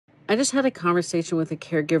I just had a conversation with a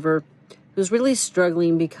caregiver who's really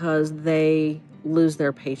struggling because they lose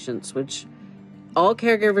their patience, which all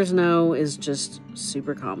caregivers know is just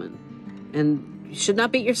super common. And you should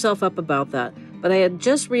not beat yourself up about that. But I had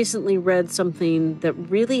just recently read something that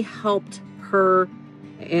really helped her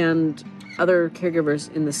and other caregivers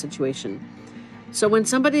in this situation. So when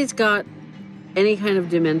somebody's got any kind of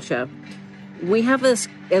dementia, we have this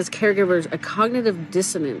as caregivers a cognitive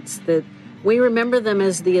dissonance that we remember them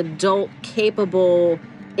as the adult, capable,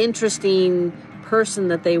 interesting person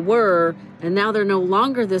that they were, and now they're no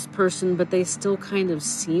longer this person, but they still kind of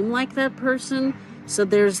seem like that person. So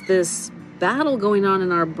there's this battle going on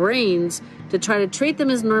in our brains to try to treat them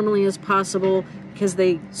as normally as possible because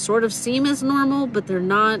they sort of seem as normal, but they're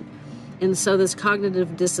not. And so this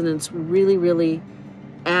cognitive dissonance really, really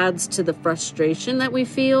adds to the frustration that we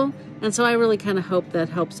feel. And so I really kind of hope that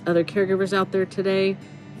helps other caregivers out there today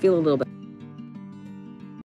feel a little bit